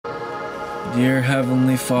Dear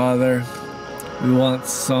Heavenly Father, we want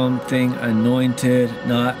something anointed,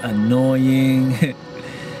 not annoying.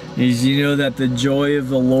 As you know that the joy of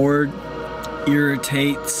the Lord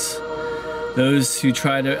irritates those who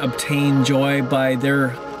try to obtain joy by their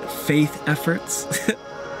faith efforts.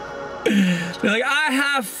 They're like, I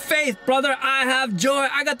have faith, brother. I have joy.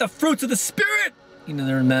 I got the fruits of the Spirit. You know,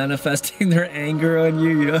 they're manifesting their anger on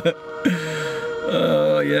you, you know.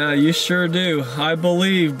 Oh, yeah, you sure do. I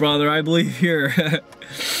believe, brother. I believe here.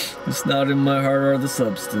 It's not in my heart or the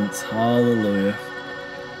substance. Hallelujah.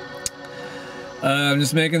 I'm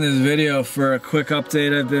just making this video for a quick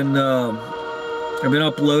update. I've been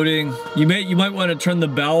uploading. You might want to turn the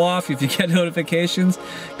bell off if you get notifications,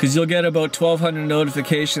 because you'll get about 1,200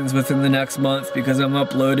 notifications within the next month, because I'm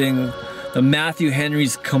uploading the Matthew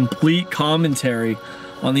Henry's complete commentary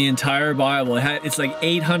on the entire Bible. It's like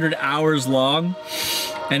 800 hours long,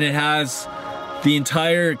 and it has the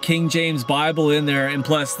entire King James Bible in there, and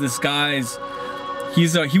plus this guy's, he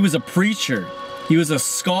was a preacher. He was a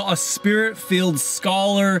spirit-filled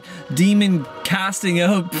scholar,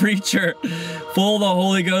 demon-casting-out preacher, full of the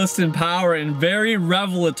Holy Ghost and power, and very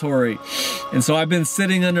revelatory. And so I've been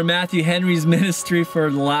sitting under Matthew Henry's ministry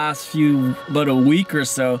for the last about a week or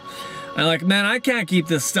so. I'm like, man, I can't keep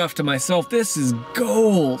this stuff to myself. This is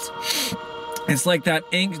gold. It's like that,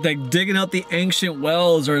 like digging out the ancient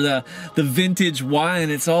wells or the vintage wine.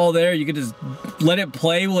 It's all there. You can just let it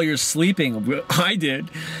play while you're sleeping. I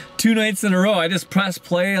did 2 nights in a row. I just pressed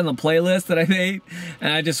play on the playlist that I made,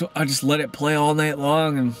 and I just let it play all night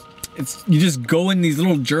long. And you just go in these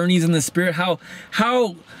little journeys in the Spirit. How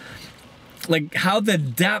the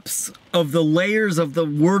depths of the layers of the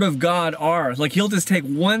Word of God are. Like, he'll just take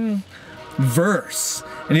one verse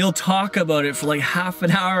and he'll talk about it for like half an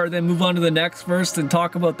hour, then move on to the next verse and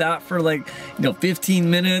talk about that for like, 15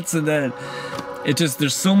 minutes, and then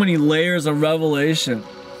there's so many layers of revelation,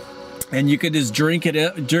 and you could just drink it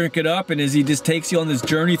up, and as he just takes you on this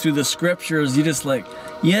journey through the scriptures, you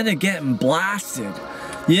end up getting blasted.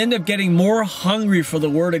 You end up getting more hungry for the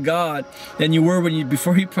Word of God than you were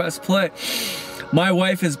before you pressed play. My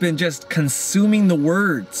wife has been just consuming the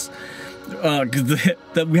words.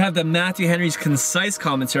 We have the Matthew Henry's concise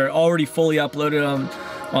commentary already fully uploaded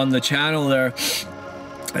on the channel there,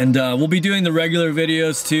 and we'll be doing the regular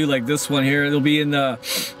videos too, like this one here. It'll be in the,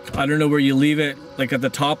 I don't know where you leave it, like at the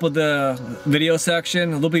top of the video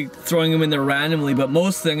section. They'll be throwing them in there randomly, but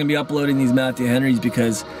mostly I'm gonna be uploading these Matthew Henry's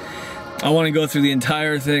because I want to go through the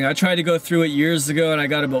entire thing. I tried to go through it years ago, and I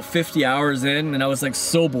got about 50 hours in, and I was like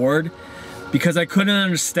so bored because I couldn't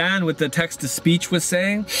understand what the text-to-speech was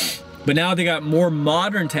saying. But now they got more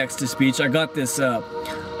modern text-to-speech. I got this,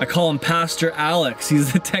 I call him Pastor Alex.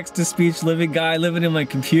 He's the text-to-speech living guy living in my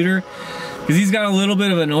computer, because he's got a little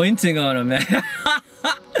bit of anointing on him, man.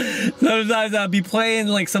 Sometimes I'll be playing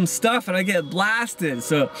like some stuff and I get blasted.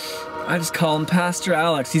 So I just call him Pastor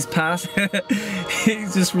Alex. He's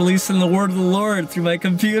just releasing the word of the Lord through my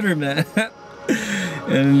computer, man.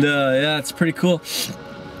 And yeah, it's pretty cool.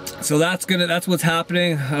 So that's what's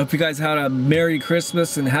happening. I hope you guys had a Merry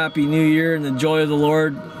Christmas and Happy New Year and the joy of the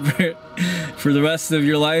Lord for the rest of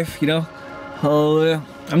your life, Hallelujah.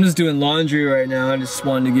 I'm just doing laundry right now. I just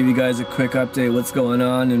wanted to give you guys a quick update what's going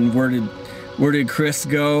on and where did Chris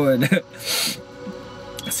go, and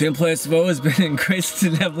same place I've always been, in grace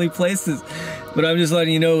in heavenly places. But I'm just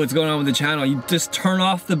letting you know what's going on with the channel. You just turn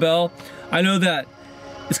off the bell. I know that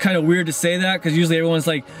it's kind of weird to say that, because usually everyone's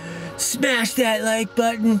like, smash that like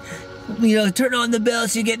button, turn on the bell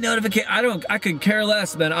so you get notification. I could care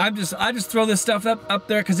less, man. I just throw this stuff up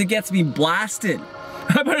there because it gets me blasted.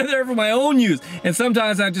 I put it there for my own use. And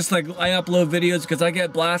sometimes I upload videos because I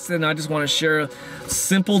get blasted and I just want to share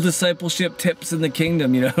simple discipleship tips in the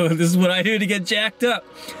kingdom, This is what I do to get jacked up.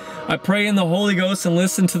 I pray in the Holy Ghost and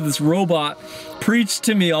listen to this robot preach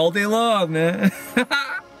to me all day long, man.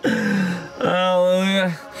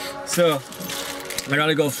 Hallelujah. So I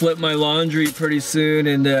gotta go flip my laundry pretty soon,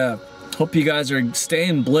 and hope you guys are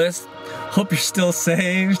staying blessed. Hope you're still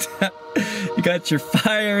saved. You got your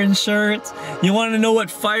fire insurance. You want to know what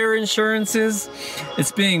fire insurance is?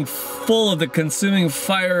 It's being full of the consuming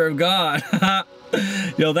fire of God.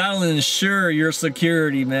 That'll ensure your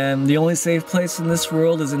security, man. The only safe place in this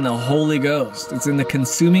world is in the Holy Ghost. It's in the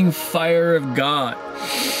consuming fire of God.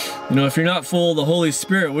 If you're not full of the Holy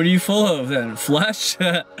Spirit, what are you full of then? Flesh?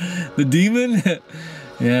 The demon?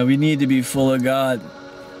 Yeah, we need to be full of God.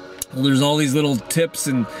 Well, there's all these little tips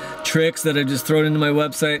and tricks that I just thrown into my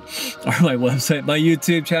website, my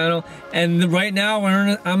YouTube channel. And right now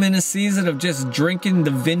I'm in a season of just drinking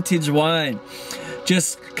the vintage wine,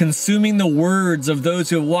 just consuming the words of those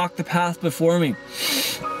who have walked the path before me.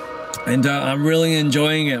 And I'm really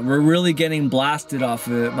enjoying it. We're really getting blasted off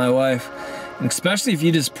of it, my wife. And especially if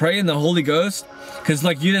you just pray in the Holy Ghost. Because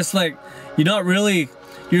like you just like, you're not really,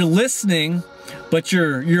 you're listening, but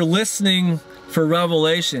you're listening for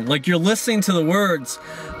revelation. Like you're listening to the words,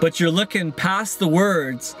 but you're looking past the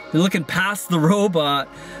words. You're looking past the robot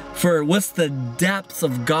for what's the depths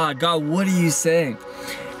of God. God, what are you saying?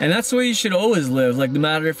 And that's the way you should always live. Like no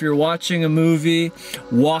matter if you're watching a movie,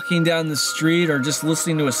 walking down the street, or just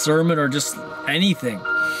listening to a sermon, or just anything.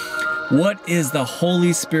 What is the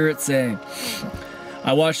Holy Spirit saying?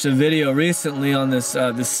 I watched a video recently on this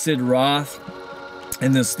Sid Roth,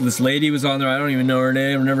 and this lady was on there. I don't even know her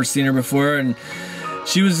name. I've never seen her before. And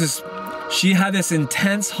she had this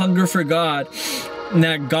intense hunger for God, and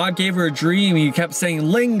that God gave her a dream. He kept saying,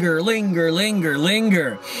 linger, linger, linger,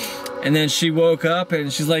 linger. And then she woke up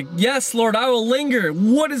and she's like, yes, Lord, I will linger.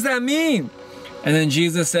 What does that mean? And then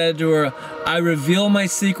Jesus said to her, I reveal my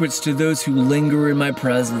secrets to those who linger in my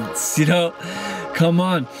presence. You know, come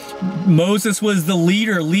on. Moses was the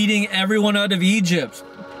leader leading everyone out of Egypt.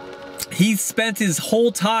 He spent his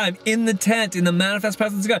whole time in the tent, in the manifest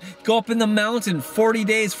presence of God. Go up in the mountain, 40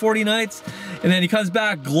 days, 40 nights, and then he comes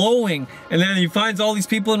back glowing, and then he finds all these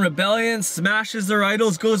people in rebellion, smashes their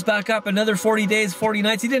idols, goes back up another 40 days, 40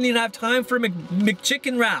 nights. He didn't even have time for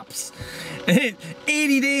McChicken wraps.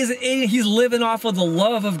 80 days and 80, he's living off of the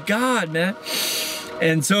love of God, man.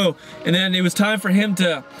 And then it was time for him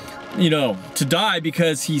to, you know, to die,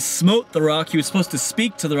 because he smote the rock. He was supposed to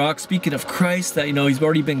speak to the rock, speaking of Christ, that, you know, he's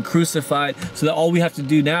already been crucified, so that all we have to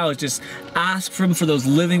do now is just ask for him for those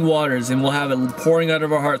living waters, and we'll have it pouring out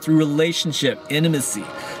of our heart through relationship, intimacy.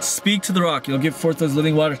 Speak to the rock, you'll give forth those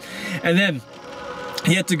living waters. And then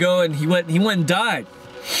he had to go, and he went and died.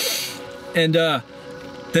 And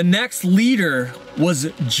the next leader was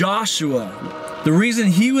Joshua. The reason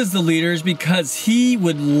he was the leader is because he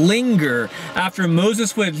would linger after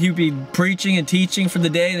Moses he'd be preaching and teaching for the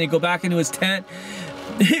day, and they'd go back into his tent.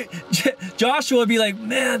 Joshua would be like,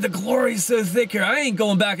 man, the glory's so thick here. I ain't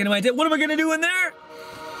going back into my tent. What am I going to do in there?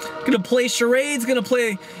 Gonna play charades, gonna play,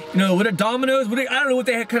 you know, what are dominoes? I don't know what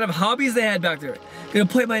kind of hobbies they had back there. Gonna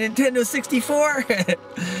play my Nintendo 64.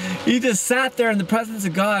 He just sat there in the presence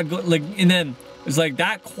of God, like, and then it was like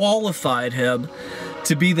that qualified him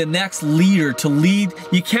to be the next leader, to lead.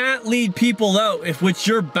 You can't lead people out which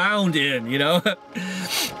you're bound in, you know?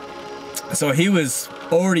 So he was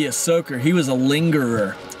already a soaker. He was a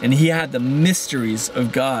lingerer, and he had the mysteries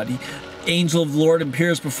of God. Angel of the Lord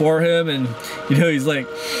appears before him, and, you know, he's like,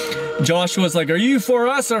 Joshua's like, are you for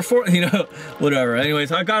us or for, you know, whatever.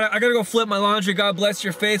 Anyways, I gotta go flip my laundry. God bless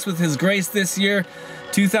your face with his grace this year,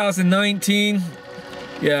 2019.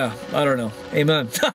 Yeah, I don't know. Amen.